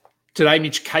Today,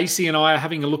 Mitch, Casey and I are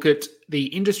having a look at the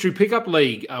Industry Pickup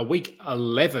League, week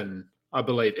 11, I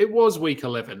believe. It was week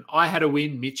 11. I had a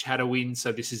win, Mitch had a win,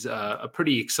 so this is a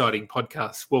pretty exciting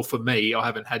podcast. Well, for me, I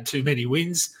haven't had too many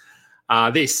wins.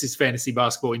 This is Fantasy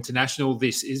Basketball International.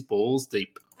 This is Balls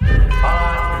Deep. I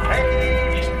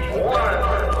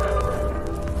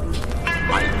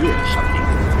hear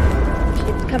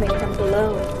something. It's coming from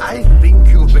below. I think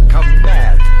you've become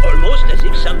mad. Almost as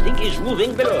if something is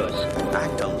moving below us.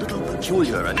 Act a little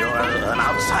peculiar and you're an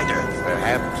outsider.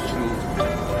 Perhaps you've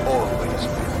always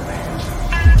been mad.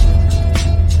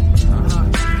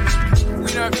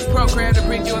 We know this program to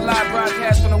bring you a live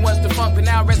broadcast from the once defunct but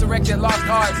now resurrected lost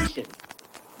arts.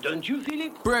 Don't you feel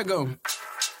it? Brigham.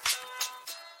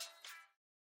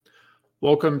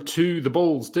 Welcome to the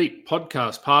Balls Deep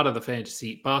podcast, part of the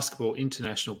Fantasy Basketball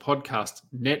International Podcast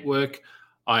Network.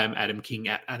 I am Adam King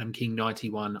at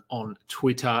AdamKing91 on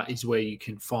Twitter is where you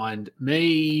can find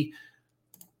me.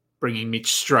 Bringing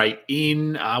Mitch straight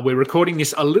in. We're recording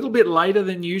this a little bit later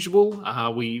than usual.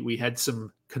 We had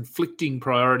some conflicting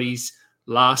priorities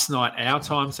last night our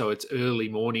time, so it's early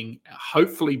morning.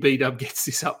 Hopefully B-Dub gets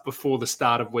this up before the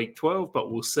start of week 12,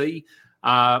 but we'll see.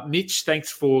 Mitch,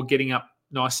 thanks for getting up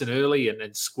nice and early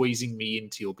and squeezing me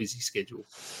into your busy schedule.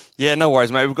 Yeah, no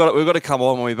worries, mate. We've got to come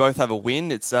on when we both have a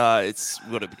win. It's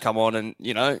we've got to come on and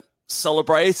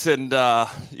celebrate and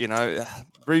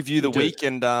review the week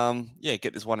and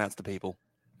get this one out to the people.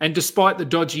 And despite the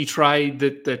dodgy trade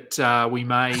that we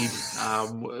made,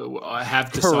 I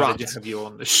have decided to have you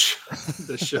on the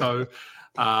show.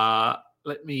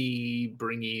 Let me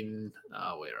bring in.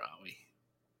 Where are we?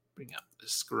 Bring up the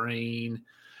screen.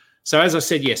 So as I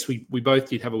said, yes, we both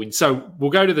did have a win. So we'll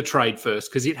go to the trade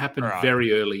first because it happened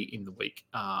very early in the week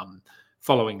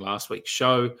following last week's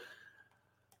show.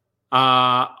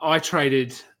 I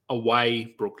traded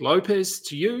away Brook Lopez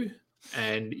to you,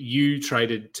 and you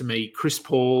traded to me Chris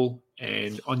Paul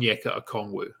and Onyeka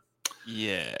Okongwu.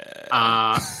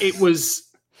 Yeah. It was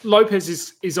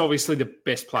Lopez is obviously the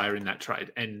best player in that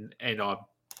trade, and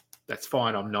that's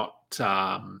fine. I'm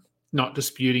not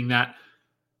disputing that.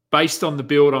 Based on the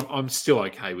build, I'm still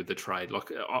okay with the trade. Like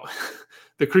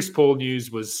the Chris Paul news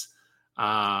was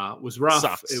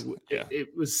rough. It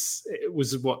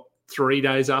was what 3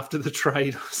 days after the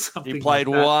trade or something. He played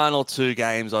like that. 1 or 2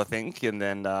 games, I think, and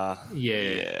then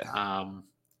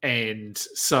and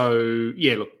so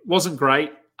look, wasn't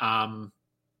great. In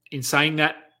saying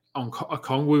that,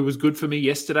 Okongwu was good for me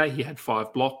yesterday. He had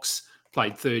 5 blocks,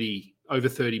 played over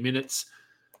 30 minutes.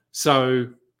 So.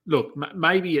 Look,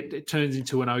 maybe it turns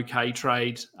into an okay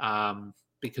trade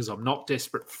because I'm not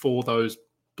desperate for those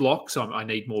blocks. I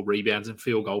need more rebounds and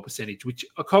field goal percentage, which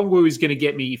Okongwu is going to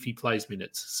get me if he plays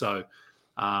minutes. So,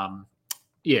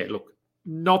 look,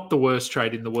 not the worst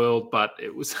trade in the world, but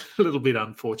it was a little bit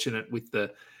unfortunate with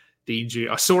the injury.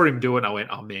 I saw him do it and I went,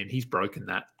 oh, man, he's broken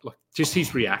that. Like just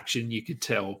his reaction, you could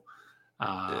tell.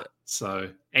 So,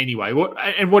 anyway, what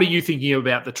are you thinking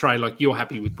about the trade? Like you're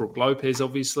happy with Brook Lopez,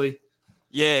 obviously.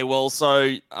 Yeah, well,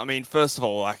 so, I mean, first of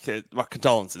all, my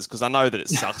condolences, because I know that it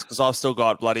sucks, because I've still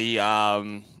got bloody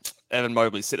Evan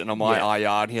Mobley sitting on my IR,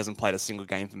 and he hasn't played a single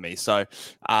game for me. So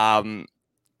I'm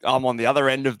on the other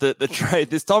end of the trade.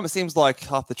 This time it seems like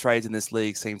half the trades in this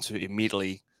league seem to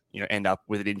immediately end up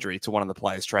with an injury to one of the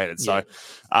players traded. So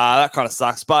that kind of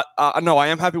sucks. But no, I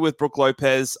am happy with Brook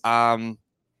Lopez. The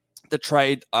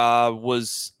trade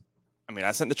was...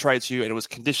 I sent the trade to you and it was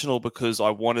conditional because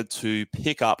I wanted to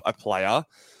pick up a player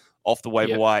off the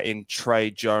waiver wire in Trey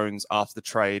Jones after the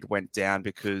trade went down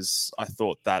because I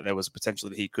thought that there was potential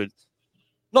that he could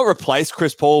not replace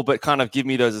Chris Paul, but kind of give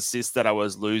me those assists that I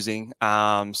was losing.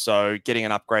 So getting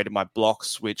an upgrade in my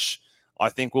blocks, which I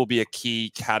think will be a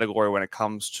key category when it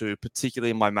comes to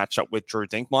particularly my matchup with Drew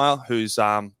Dinkmeyer, who's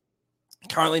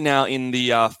currently now in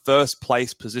the first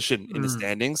place position in the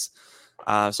standings.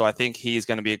 So I think he's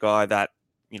going to be a guy that,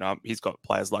 he's got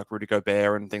players like Rudy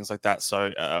Gobert and things like that.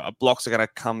 So blocks are going to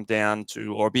come down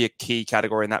to or be a key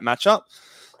category in that matchup.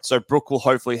 So Brook will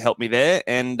hopefully help me there.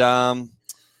 And I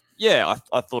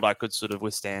thought I could sort of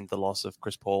withstand the loss of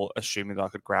Chris Paul, assuming that I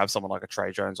could grab someone like a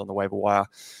Trey Jones on the waiver wire.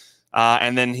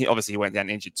 And then he went down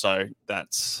injured. So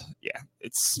that's,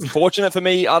 it's fortunate for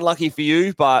me, unlucky for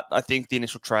you. But I think the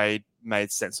initial trade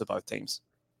made sense for both teams.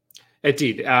 It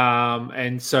did.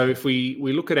 And so if we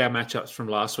look at our matchups from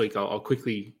last week, I'll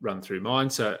quickly run through mine.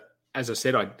 So as I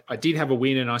said, I did have a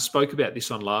win, and I spoke about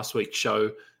this on last week's show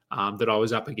that I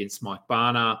was up against Mike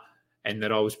Barner and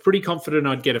that I was pretty confident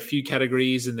I'd get a few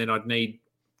categories and then I'd need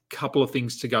a couple of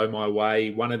things to go my way,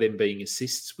 one of them being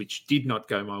assists, which did not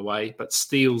go my way, but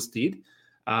steals did.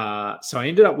 So I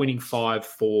ended up winning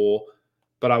 5-4.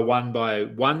 but I won by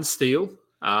 1 steal.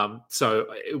 So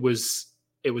it was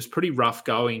pretty rough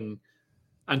going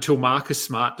until Marcus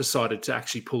Smart decided to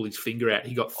actually pull his finger out.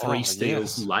 He got 3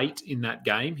 steals late in that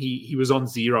game. He was on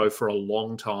 0 for a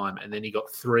long time, and then he got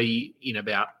 3 in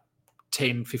about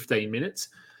 10, 15 minutes.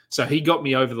 So he got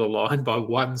me over the line by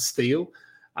 1 steal.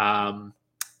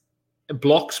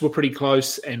 Blocks were pretty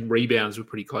close and rebounds were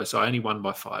pretty close. I only won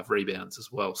by 5 rebounds as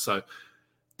well. So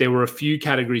there were a few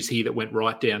categories here that went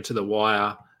right down to the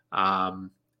wire. And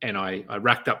I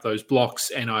racked up those blocks,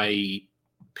 and I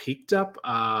picked up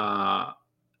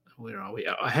where are we?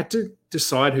 I had to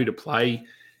decide who to play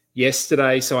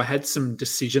yesterday. So I had some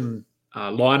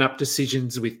lineup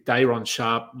decisions with Dayron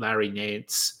Sharp, Larry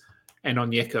Nance, and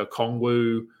Onyeka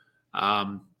Okongwu,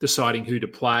 deciding who to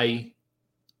play.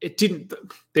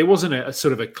 There wasn't a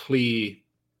sort of a clear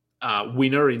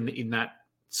winner in that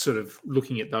sort of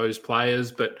looking at those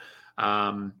players, but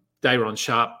Dayron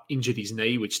Sharp injured his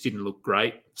knee, which didn't look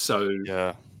great. So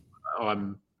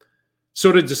I'm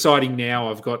sort of deciding now.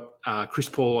 I've got Chris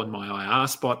Paul on my IR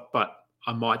spot, but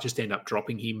I might just end up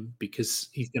dropping him because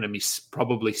he's going to miss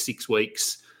probably 6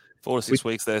 weeks. 4 to 6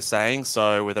 weeks, they're saying.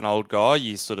 So with an old guy,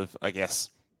 you sort of, I guess,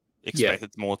 expect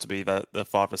it more to be the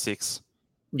 5 or 6.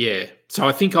 Yeah. So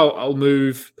I think I'll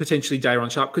move potentially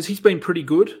Dayron Sharp because he's been pretty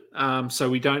good. So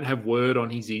we don't have word on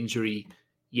his injury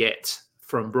yet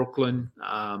from Brooklyn,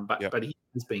 but he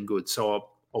has been good. So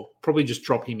I'll probably just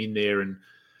drop him in there and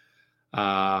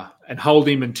hold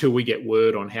him until we get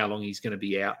word on how long he's going to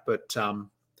be out. But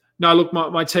no, look,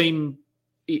 my team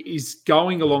is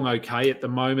going along okay at the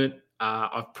moment.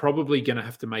 I'm probably going to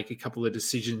have to make a couple of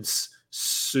decisions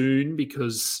soon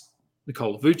because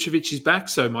Nikola Vucevic is back.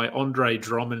 So my Andre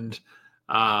Drummond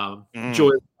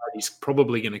joy is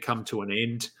probably going to come to an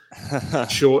end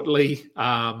shortly.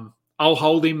 I'll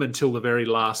hold him until the very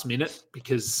last minute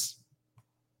because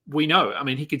we know, I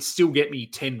mean, he could still get me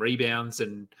 10 rebounds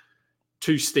and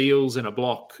 2 steals and a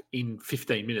block in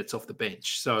 15 minutes off the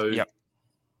bench. So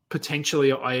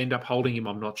potentially I end up holding him.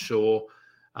 I'm not sure.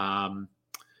 And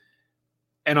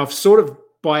I've sort of,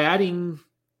 by adding,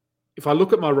 if I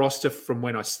look at my roster from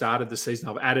when I started the season,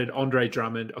 I've added Andre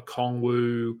Drummond,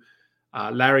 Okongwu,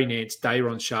 Larry Nance,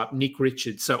 Dayron Sharp, Nick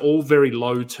Richards. So all very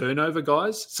low turnover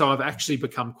guys. So I've actually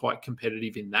become quite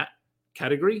competitive in that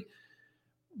category,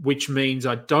 which means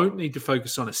I don't need to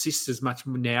focus on assists as much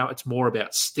now. It's more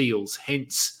about steals.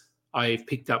 Hence, I've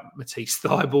picked up Matisse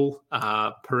Thybulle,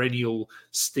 perennial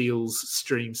steals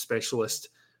stream specialist.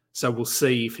 So we'll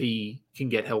see if he can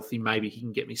get healthy. Maybe he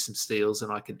can get me some steals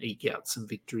and I can eke out some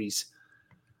victories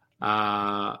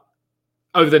over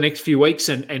the next few weeks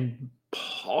and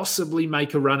possibly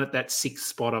make a run at that 6th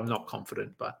spot. I'm not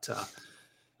confident, but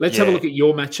let's have a look at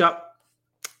your matchup.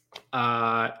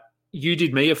 You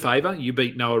did me a favour. You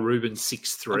beat Noah Rubin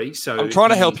 6-3. So I'm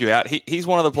trying to help you out. He's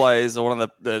one of the players or one of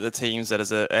the teams that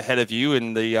is ahead of you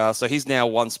in the. So he's now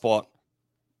 1 spot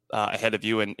ahead of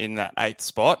you in that 8th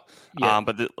spot. Yeah.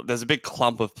 But there's a big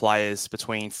clump of players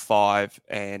between 5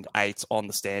 and 8 on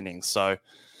the standings. So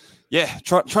yeah,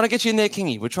 trying to get you in there,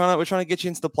 Kingy. We're trying to get you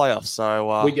into the playoffs. So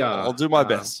I'll do my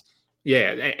best.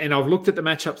 Yeah, and I've looked at the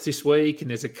matchups this week, and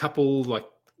there's a couple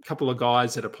of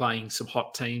guys that are playing some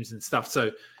hot teams and stuff.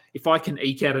 So if I can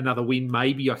eke out another win,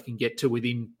 maybe I can get to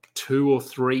within 2 or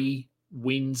 3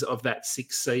 wins of that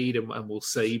 6th seed, and we'll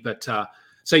see. But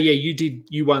so yeah,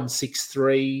 you won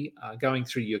 6-3. Going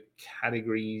through your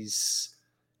categories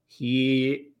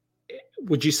here,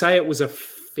 would you say it was a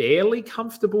fairly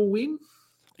comfortable win?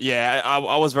 Yeah,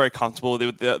 I was very comfortable.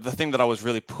 The thing that I was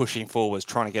really pushing for was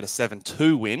trying to get a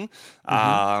 7-2 win,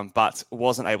 but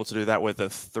wasn't able to do that with the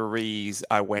 3s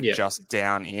I went just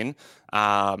down in.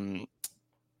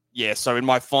 So in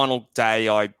my final day,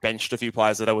 I benched a few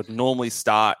players that I would normally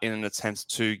start in an attempt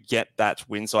to get that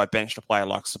win. So I benched a player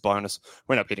like Sabonis.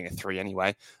 We ended up getting a 3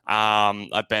 anyway.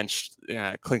 I benched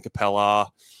Clint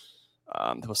Capella.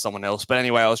 There was someone else. But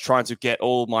anyway, I was trying to get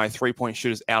all my 3-point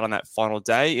shooters out on that final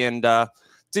day and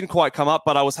didn't quite come up,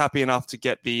 but I was happy enough to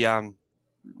get the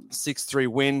 6-3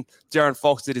 win. Darren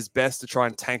Fox did his best to try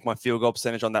and tank my field goal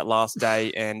percentage on that last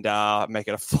day and make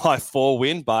it a 5-4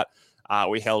 win, but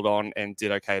we held on and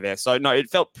did okay there. So, no, it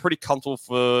felt pretty comfortable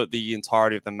for the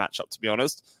entirety of the matchup, to be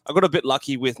honest. I got a bit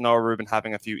lucky with Noah Rubin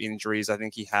having a few injuries. I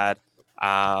think he had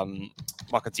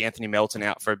Michael D'Anthony Melton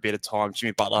out for a bit of time.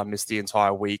 Jimmy Butler missed the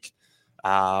entire week.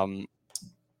 Joel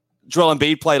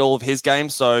Embiid played all of his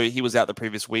games, so he was out the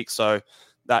previous week, so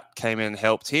that came in and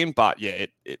helped him. But, yeah,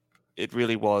 it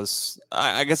really was,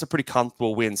 I guess, a pretty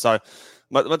comfortable win. So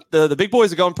but the big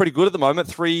boys are going pretty good at the moment.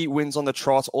 3 wins on the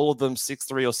trot, all of them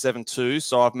 6-3 or 7-2.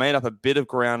 So I've made up a bit of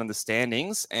ground in the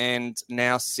standings and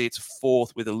now sit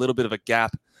 4th with a little bit of a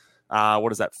gap.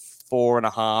 What is that?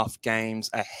 4.5 games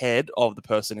ahead of the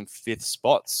person in 5th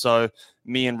spot. So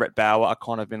me and Rhett Bauer are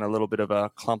kind of in a little bit of a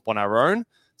clump on our own,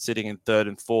 sitting in 3rd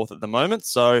and 4th at the moment.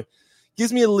 So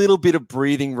gives me a little bit of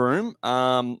breathing room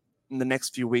in the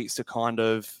next few weeks to kind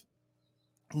of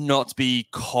not be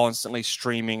constantly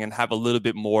streaming and have a little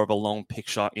bit more of a long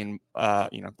picture in,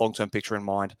 long-term picture in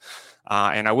mind.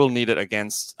 And I will need it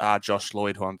against Josh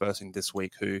Lloyd, who I'm versing this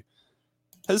week, who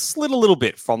has slid a little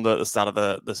bit from the start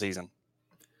of the season.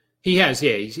 He has,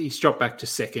 yeah. He's dropped back to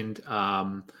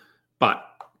 2nd. But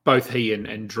both he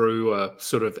and Drew are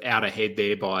sort of out ahead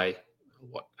there by,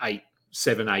 8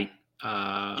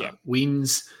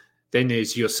 wins. Then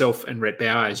there's yourself and Rhett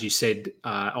Bauer, as you said,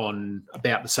 on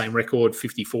about the same record,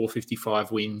 54,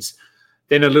 55 wins.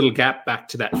 Then a little gap back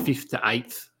to that 5th to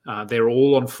 8th. They're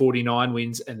all on 49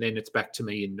 wins, and then it's back to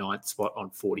me in 9th spot on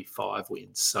 45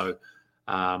 wins. So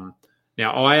now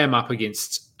I am up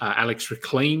against Alex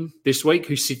Reclean this week,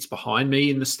 who sits behind me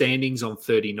in the standings on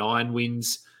 39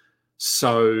 wins.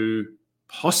 So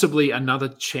possibly another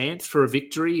chance for a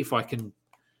victory if I can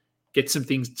get some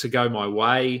things to go my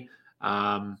way.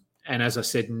 And as I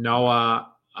said, Noah,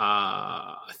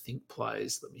 I think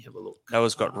plays. Let me have a look.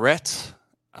 Noah's got Rhett.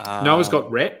 Noah's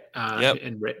got Rhett, Yep.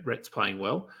 and Rhett's playing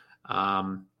well.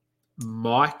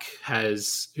 Mike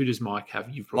has. Who does Mike have?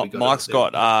 You've probably got. Mike's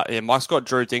got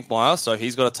Drew Dinkmeyer, so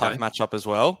he's got a tough matchup as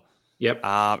well. Yep.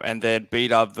 And then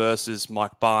B-Dub versus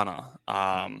Mike Barner.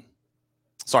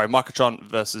 Microtron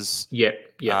versus.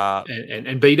 Yep. Yeah.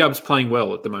 And B-Dub's playing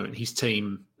well at the moment. His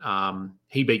team.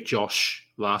 He beat Josh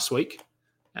last week.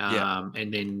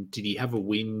 And then did he have a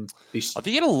win this? I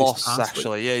think he had a loss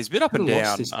actually. Week? Yeah, he's a bit up and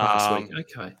down. This past week.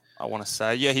 Okay. I want to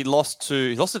say, he lost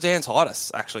to Dan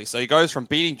Titus actually. So he goes from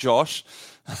beating Josh,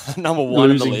 number 1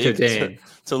 losing in the league, to Dan,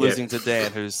 to losing to Dan,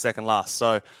 who's second last.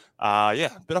 So a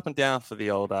bit up and down for the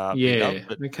old.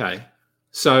 Okay.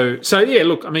 So yeah.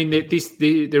 Look, I mean,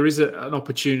 there is an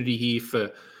opportunity here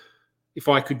for if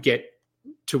I could get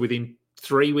to within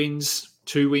 3 wins.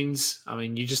 2 wins. I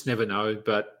mean, you just never know.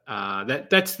 But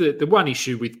that's the one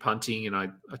issue with punting, and I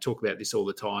talk about this all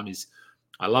the time, is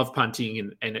I love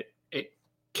punting and it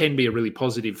can be a really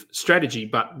positive strategy.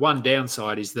 But one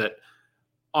downside is that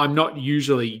I'm not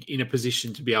usually in a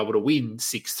position to be able to win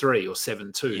 6-3 or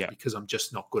 7-2 because I'm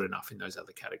just not good enough in those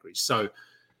other categories. So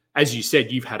as you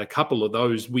said, you've had a couple of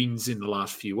those wins in the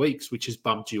last few weeks, which has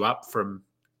bumped you up from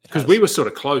 – because we were sort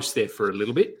of close there for a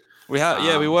little bit. We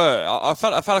were. I've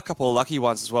had a couple of lucky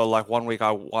ones as well. Like one week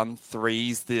I won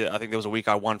threes. I think there was a week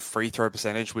I won free throw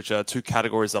percentage, which are 2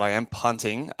 categories that I am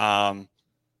punting.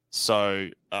 So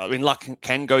luck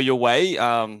can go your way,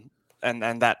 and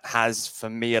that has, for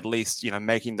me at least,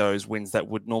 making those wins that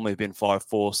would normally have been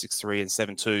 5-4, 6-3, and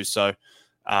 7-2. So,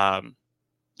 a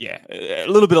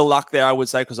little bit of luck there, I would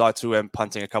say, because I too am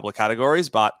punting a couple of categories.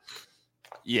 But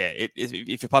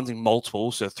if you're punting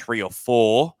multiple, so 3 or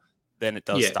 4. Then it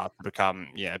does start to become,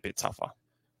 a bit tougher.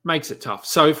 Makes it tough.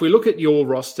 So if we look at your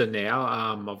roster now,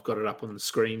 I've got it up on the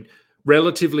screen,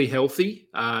 relatively healthy.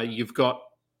 You've got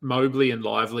Mobley and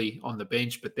Lively on the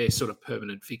bench, but they're sort of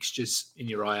permanent fixtures in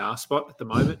your IR spot at the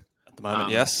moment.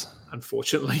 Yes.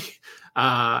 Unfortunately. So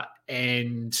I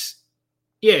mean,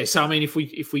 if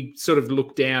we sort of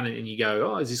look down and you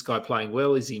go, is this guy playing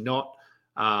well? Is he not?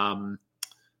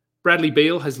 Bradley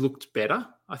Beal has looked better,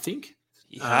 I think.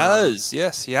 He has,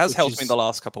 yes. He has helped me the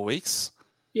last couple of weeks.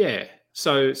 Yeah.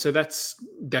 So that's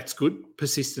good.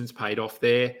 Persistence paid off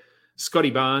there.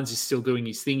 Scotty Barnes is still doing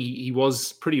his thing. He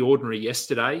was pretty ordinary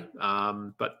yesterday,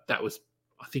 but that was,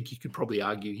 I think you could probably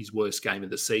argue, his worst game of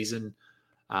the season.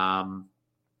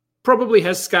 Probably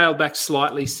has scaled back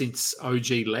slightly since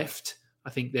OG left. I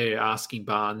think they're asking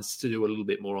Barnes to do a little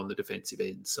bit more on the defensive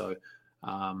end. So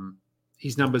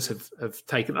his numbers have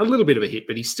taken a little bit of a hit,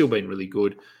 but he's still been really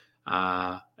good.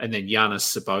 And then Giannis,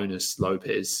 Sabonis,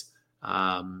 Lopez,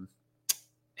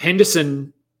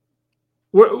 Henderson.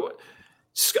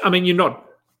 I mean,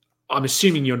 I'm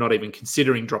assuming you're not even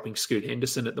considering dropping Scoot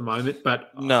Henderson at the moment, but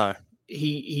no,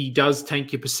 he does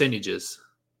tank your percentages.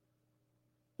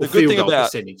 The good thing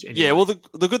about anyway.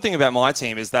 The good thing about my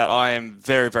team is that I am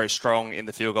very, very strong in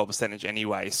the field goal percentage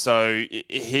anyway. So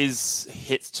his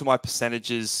hits to my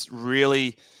percentages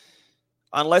really,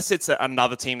 unless it's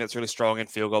another team that's really strong in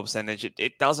field goal percentage,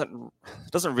 it doesn't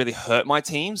really hurt my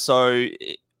team. So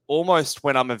almost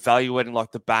when I'm evaluating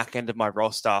like the back end of my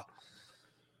roster,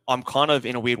 I'm kind of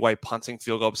in a weird way punting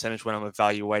field goal percentage when I'm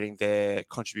evaluating their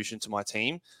contribution to my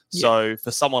team. So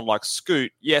for someone like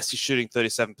Scoot, yes, he's shooting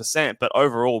 37%, but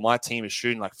overall my team is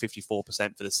shooting like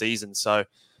 54% for the season. So,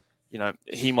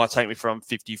 he might take me from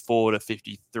 54 to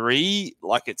 53.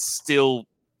 Like, it's still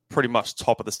pretty much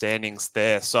top of the standings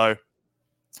there. So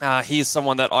he is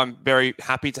someone that I'm very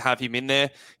happy to have him in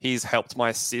there. He's helped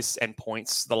my assists and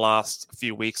points the last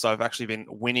few weeks. I've actually been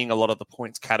winning a lot of the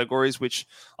points categories, which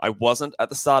I wasn't at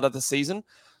the start of the season.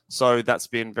 So that's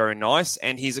been very nice.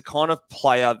 And he's a kind of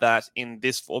player that in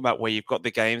this format where you've got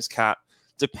the games cap,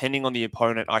 depending on the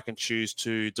opponent, I can choose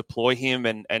to deploy him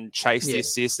and chase the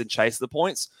assists and chase the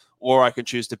points, or I can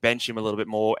choose to bench him a little bit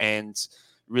more and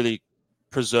really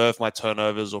preserve my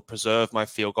turnovers or preserve my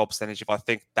field goal percentage if I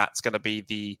think that's going to be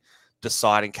the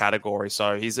deciding category.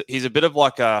 So he's a bit of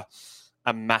like a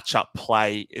matchup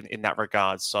play in that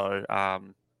regard. So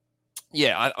I'm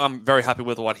very happy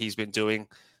with what he's been doing.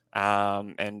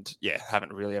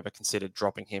 Haven't really ever considered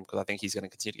dropping him because I think he's going to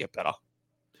continue to get better.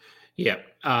 Yeah.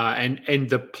 And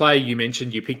the player you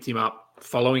mentioned, you picked him up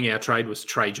following our trade, was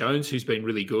Trey Jones, who's been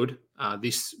really good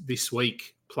this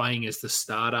week playing as the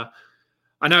starter.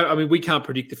 I mean, we can't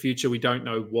predict the future. We don't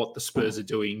know what the Spurs are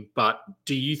doing, but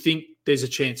do you think there's a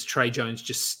chance Trey Jones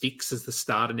just sticks as the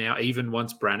starter now, even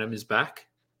once Branham is back?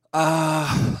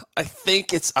 I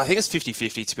think it's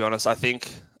 50-50, to be honest. I think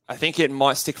it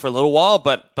might stick for a little while,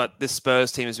 but this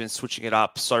Spurs team has been switching it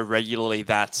up so regularly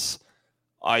that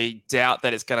I doubt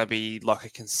that it's going to be like a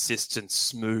consistent,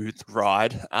 smooth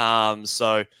ride.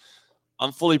 So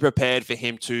I'm fully prepared for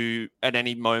him to, at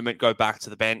any moment, go back to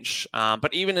the bench.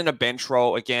 But even in a bench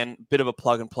role, again, bit of a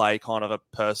plug-and-play kind of a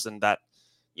person that,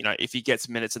 if he gets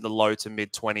minutes in the low to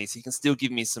mid-20s, he can still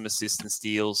give me some assists and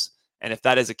steals. And if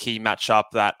that is a key matchup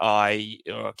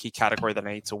or a key category that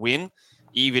I need to win,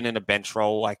 even in a bench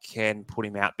role, I can put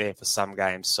him out there for some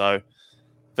games. So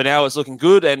for now, it's looking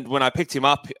good. And when I picked him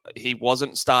up, he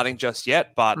wasn't starting just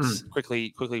yet, but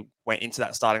quickly went into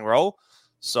that starting role.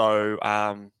 So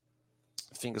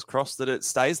fingers crossed that it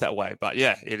stays that way. But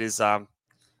yeah, it is not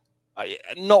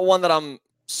one that I'm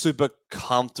super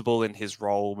comfortable in his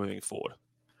role moving forward.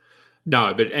 No,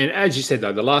 and as you said,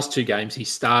 though, the last two games he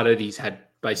started, he's had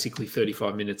basically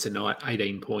 35 minutes a night,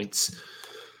 18 points.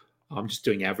 I'm just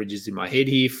doing averages in my head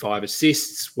here. 5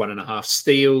 assists, 1.5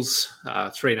 steals,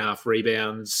 3.5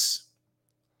 rebounds.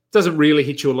 Doesn't really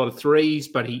hit you a lot of threes,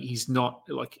 but he's not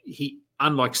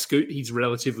unlike Scoot, he's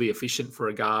relatively efficient for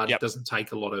a guard. Yep. Doesn't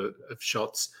take a lot of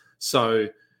shots. So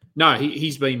no,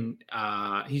 he's been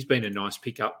a nice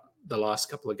pickup the last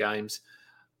couple of games.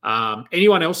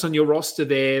 Anyone else on your roster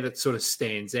there that sort of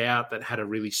stands out, that had a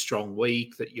really strong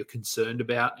week, that you're concerned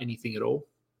about? Anything at all?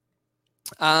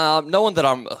 No one that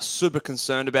I'm super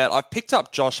concerned about. I picked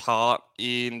up Josh Hart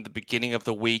in the beginning of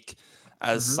the week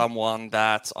as someone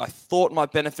that I thought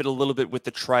might benefit a little bit with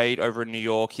the trade over in New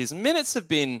York. His minutes have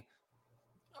been,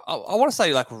 I want to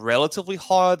say, like relatively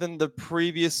higher than the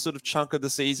previous sort of chunk of the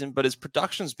season, but his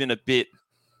production's been a bit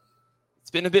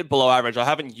below average. I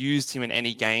haven't used him in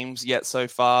any games yet so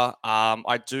far.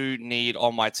 I do need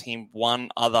on my team one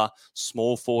other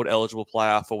small forward eligible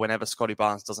player for whenever Scotty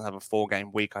Barnes doesn't have a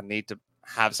 4-game week. I need to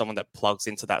have someone that plugs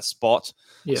into that spot.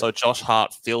 Yeah. So Josh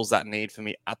Hart fills that need for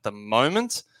me at the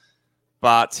moment,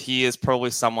 but he is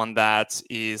probably someone that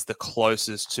is the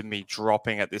closest to me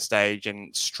dropping at this stage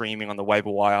and streaming on the waiver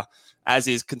wire, as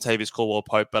is Kentavious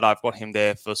Caldwell-Pope, but I've got him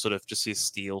there for sort of just his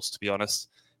steals, to be honest.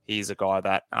 He's a guy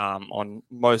that on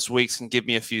most weeks can give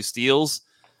me a few steals.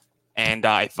 And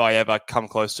if I ever come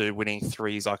close to winning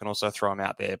threes, I can also throw him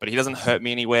out there. But he doesn't hurt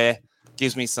me anywhere,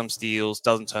 gives me some steals,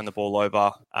 doesn't turn the ball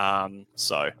over.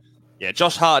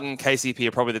 Josh Hart and KCP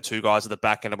are probably the two guys at the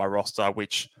back end of my roster,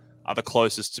 which are the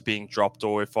closest to being dropped.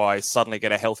 Or if I suddenly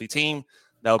get a healthy team,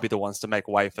 they'll be the ones to make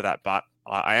way for that. But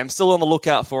I am still on the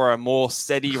lookout for a more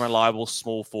steady, reliable,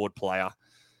 small forward player,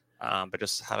 but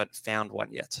just haven't found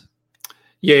one yet.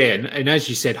 Yeah, and as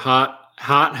you said, Hart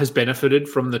has benefited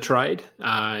from the trade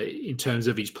in terms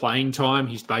of his playing time.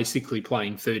 He's basically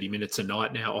playing 30 minutes a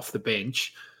night now off the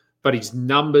bench, but his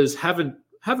numbers haven't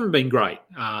been great.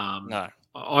 No,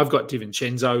 I've got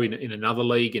DiVincenzo in another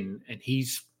league, and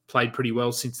he's played pretty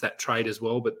well since that trade as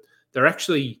well. But they're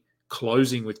actually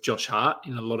closing with Josh Hart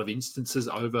in a lot of instances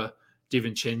over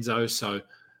DiVincenzo. So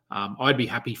I'd be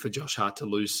happy for Josh Hart to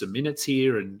lose some minutes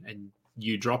here and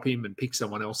you drop him and pick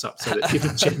someone else up so that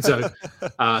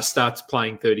DiVincenzo starts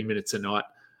playing 30 minutes a night.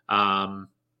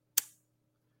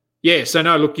 So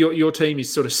no, look, your team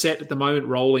is sort of set at the moment,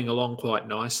 rolling along quite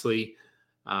nicely.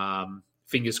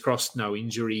 Fingers crossed, no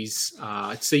injuries.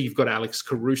 I see you've got Alex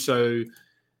Caruso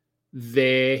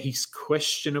there. He's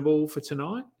questionable for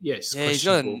tonight. Yes, Yeah, he's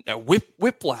got questionable. a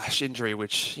whiplash injury,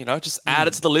 which, just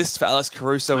added to the list for Alex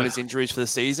Caruso and his injuries for the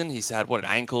season. He's had,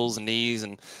 ankles and knees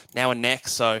and now a neck.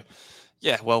 So,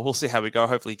 yeah, well, we'll see how we go.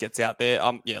 Hopefully he gets out there.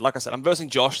 Like I said, I'm versing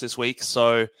Josh this week.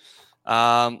 So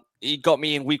he got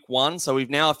me in week 1. So we've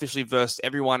now officially versed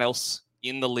everyone else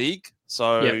in the league.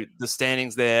 So the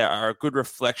standings there are a good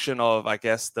reflection of, I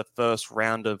guess, the first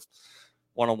round of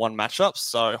one-on-one matchups.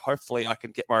 So hopefully I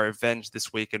can get my revenge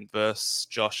this week and verse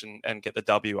Josh and get the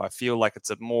W. I feel like it's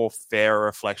a more fair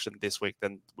reflection this week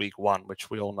than week 1, which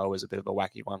we all know is a bit of a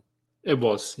wacky one. It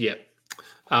was, yeah.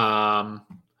 So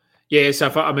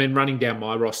if running down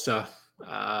my roster,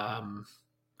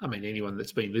 anyone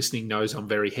that's been listening knows I'm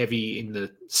very heavy in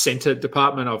the centre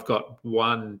department. I've got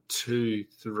 1, 2,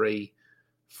 3,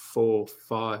 4,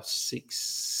 5, 6,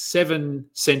 7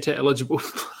 centre eligible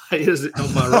players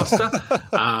on my roster.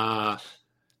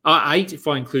 8 if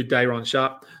I include Dayron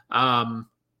Sharp.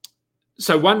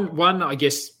 So one I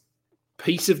guess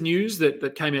piece of news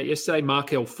that came out yesterday: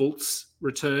 Markel Fultz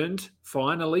returned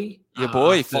finally. Your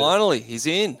boy, finally, he's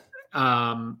in.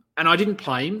 And I didn't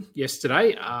play him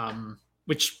yesterday,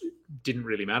 which didn't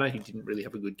really matter. He didn't really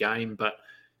have a good game, but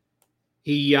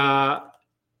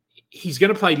he's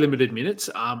going to play limited minutes.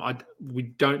 We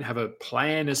don't have a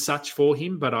plan as such for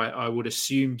him, but I would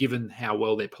assume, given how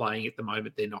well they're playing at the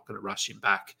moment, they're not going to rush him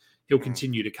back. He'll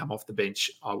continue to come off the bench,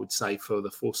 I would say, for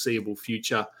the foreseeable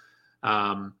future.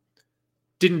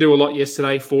 Didn't do a lot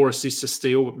yesterday. 4 assists, a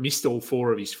steal, but missed all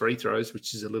 4 of his free throws,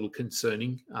 which is a little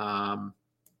concerning.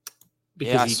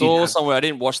 I saw somewhere, I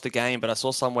didn't watch the game, but I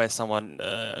saw somewhere someone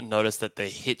noticed that the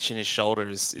hitch in his shoulder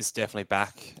is definitely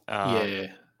back.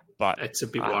 But it's a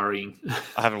bit worrying.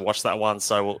 I haven't watched that one,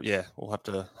 so we'll have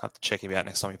to check him out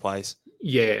next time he plays.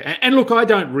 Yeah, and look, I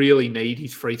don't really need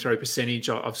his free throw percentage.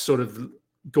 I've sort of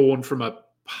gone from a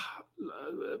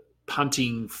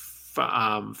punting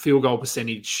field goal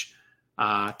percentage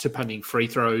to punting free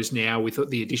throws now with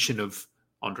the addition of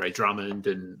Andre Drummond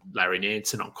and Larry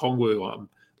Nance and Okongwu. I'm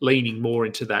leaning more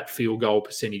into that field goal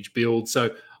percentage build.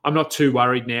 So I'm not too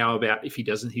worried now about if he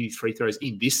doesn't hit his free throws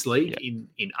in this league.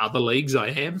 In other leagues, I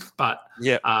am. But,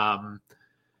 as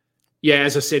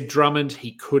I said, Drummond,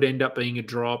 he could end up being a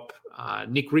drop.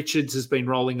 Nick Richards has been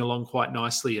rolling along quite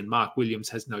nicely, and Mark Williams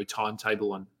has no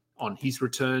timetable on his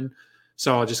return.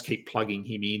 So I'll just keep plugging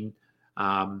him in.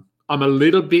 I'm a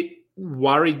little bit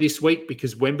worried this week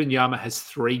because Wembanyama has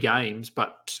 3 games,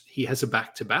 but he has a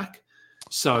back-to-back.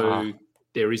 So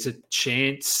there is a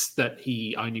chance that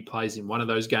he only plays in one of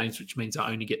those games, which means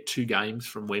I only get 2 games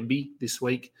from Wemby this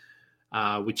week,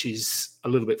 which is a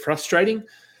little bit frustrating.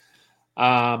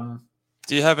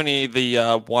 Do you have any of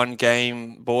the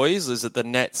one-game boys? Is it the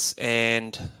Nets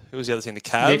and who was the other team? The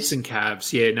Cavs? Nets and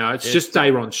Cavs, yeah. No, it's just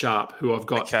Dayron Sharp, who I've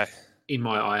got in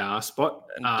my IR spot.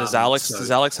 And does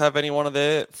Alex have anyone of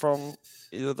there from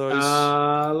either of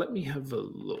those? Let me have a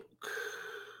look.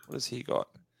 What has he got?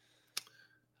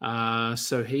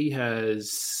 So he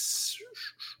has...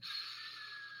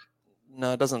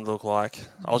 No, it doesn't look like.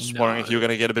 I was just wondering if you were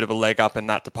going to get a bit of a leg up in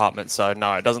that department. So,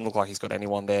 no, it doesn't look like he's got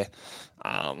anyone there.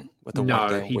 With the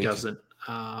no, he doesn't.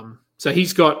 So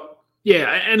he's got... Yeah,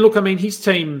 and look, I mean, his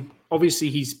team, obviously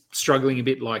he's struggling a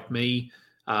bit like me.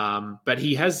 But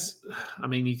he has... I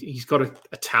mean, he's got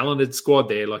a talented squad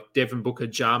there, like Devin Booker,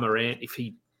 Ja Morant, if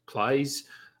he plays.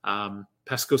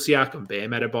 Pascal Siakam,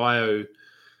 Bam Adebayo,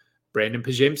 Brandon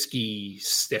Pajemski,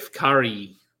 Steph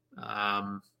Curry...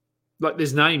 like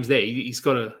there's names there. He's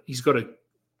got a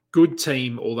good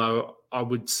team, although I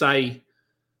would say,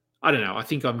 I don't know, I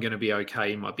think I'm going to be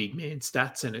okay in my big man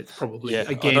stats, and it's probably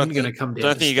again going to come down. I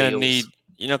don't think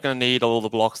you're not going to need all the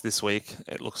blocks this week.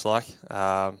 It looks like.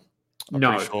 I'm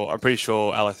pretty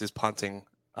sure Alex is punting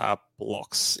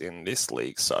blocks in this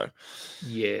league. So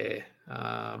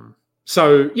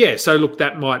So look,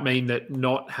 that might mean that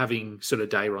not having sort of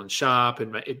Dayron Sharp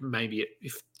and maybe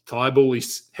if Thibault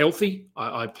is healthy,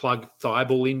 I plug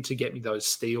Thibault in to get me those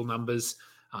steal numbers.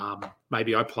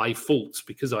 Maybe I play Fultz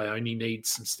because I only need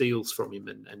some steals from him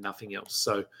and nothing else.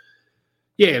 So,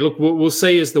 look, we'll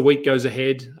see as the week goes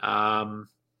ahead.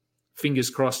 Fingers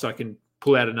crossed I can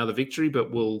pull out another victory,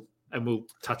 but we'll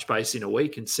touch base in a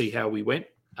week and see how we went.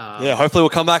 Hopefully we'll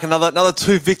come back another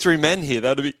 2 victory men here.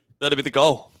 That'd be the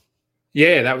goal.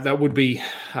 Yeah, that would be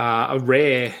a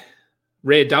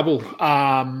rare double.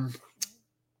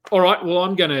 All right, well,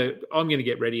 I'm gonna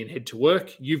get ready and head to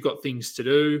work. You've got things to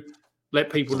do. let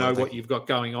people know what you've got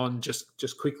going on just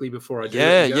quickly before I do.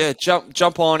 Yeah.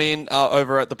 Jump on in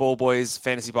over at the Ball Boys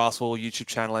Fantasy Basketball YouTube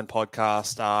channel and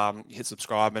podcast. Hit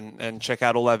subscribe and check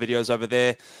out all our videos over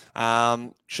there.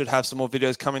 Should have some more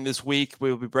videos coming this week.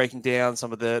 We'll be breaking down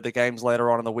some of the games later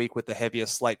on in the week with the heavier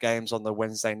slate games on the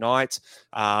Wednesday night.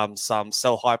 Some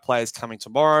sell high players coming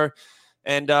tomorrow.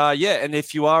 And and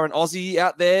if you are an Aussie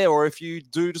out there, or if you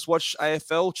do just watch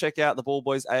AFL, check out the Ball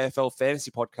Boys AFL Fantasy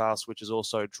Podcast, which is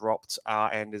also dropped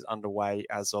and is underway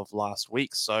as of last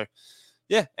week. So,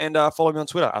 and follow me on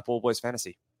Twitter at Ball Boys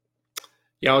Fantasy.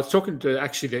 Yeah, I was talking to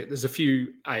there's a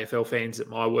few AFL fans at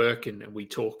my work, and we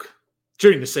talk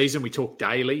during the season. We talk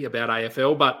daily about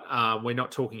AFL, but we're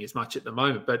not talking as much at the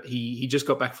moment. But he just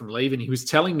got back from leave, and he was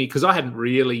telling me, because I hadn't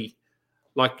really.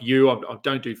 Like you, I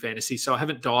don't do fantasy, so I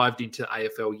haven't dived into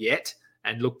AFL yet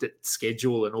and looked at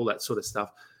schedule and all that sort of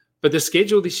stuff. But the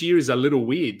schedule this year is a little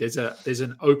weird. There's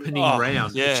an opening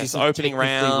round. Yeah, which it's opening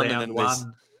round and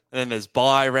then there's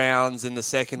bye rounds in the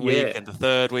second week and the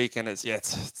third week, and it's a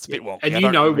bit wonky. And you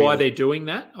know why they're doing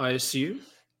that, I assume?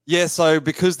 Yeah, so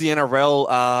because the NRL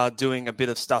are doing a bit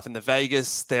of stuff in the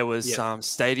Vegas, there was some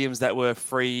stadiums that were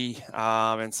free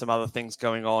and some other things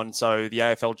going on. So the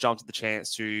AFL jumped at the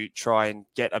chance to try and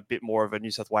get a bit more of a New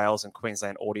South Wales and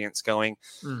Queensland audience going.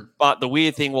 But the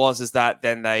weird thing is that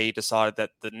then they decided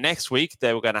that the next week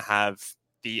they were going to have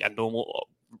a normal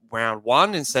round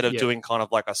one instead of doing kind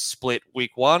of like a split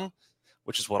week one,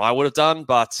 which is what I would have done.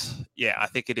 But I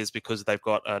think it is because they've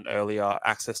got an earlier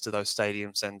access to those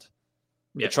stadiums, and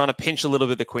they're trying to pinch a little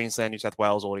bit the Queensland, New South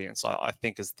Wales audience, I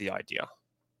think, is the idea.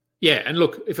 Yeah, and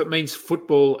look, if it means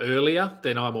football earlier,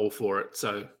 then I'm all for it.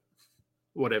 So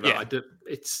whatever I do,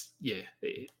 it's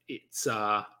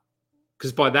because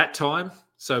by that time,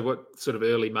 so what sort of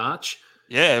early March?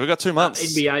 Yeah, we've got 2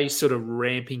 months. NBA sort of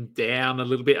ramping down a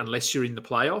little bit unless you're in the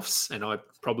playoffs, and I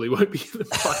probably won't be in the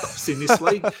playoffs in this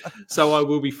league. So I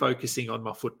will be focusing on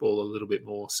my football a little bit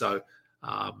more. So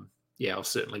I'll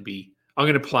certainly be. I'm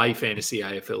going to play fantasy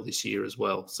AFL this year as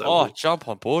well. So jump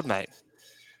on board, mate.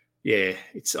 Yeah,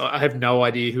 I have no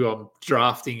idea who I'm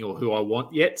drafting or who I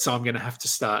want yet, so I'm going to have to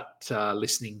start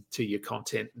listening to your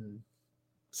content. And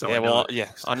so I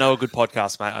know a good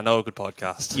podcast, mate. I know a good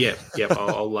podcast.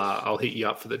 I'll hit you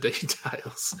up for the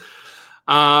details.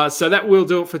 So that will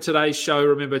do it for today's show.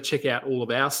 Remember, check out all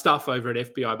of our stuff over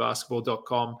at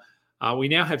fbibasketball.com. We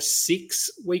now have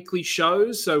 6 weekly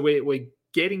shows, so we're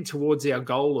getting towards our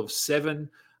goal of 7.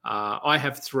 I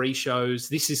have 3 shows.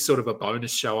 This is sort of a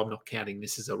bonus show. I'm not counting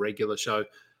this as a regular show.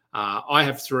 I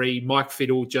have 3. Mike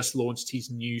Fiddle just launched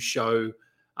his new show,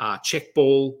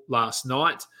 Checkball, last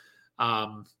night.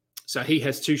 So he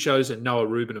has 2 shows, and Noah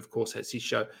Rubin, of course, has his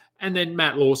show. And then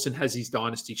Matt Lawson has his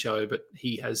Dynasty show, but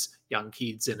he has young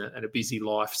kids and a busy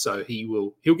life, so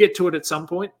he'll get to it at some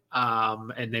point.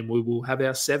 And then we will have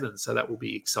our 7, so that will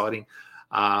be exciting.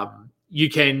 You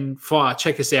can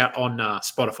check us out on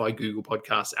Spotify, Google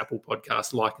Podcasts, Apple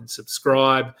Podcasts, like and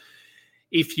subscribe.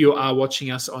 If you are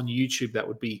watching us on YouTube, that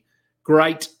would be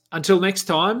great. Until next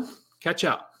time, catch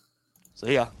up.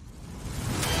 See ya.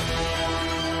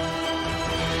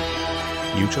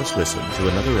 You just listened to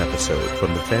another episode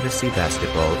from the Fantasy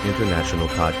Basketball International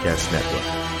Podcast Network.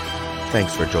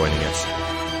 Thanks for joining us.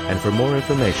 And for more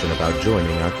information about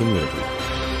joining our community,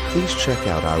 please check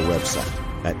out our website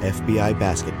at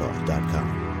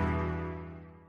fbibasketball.com.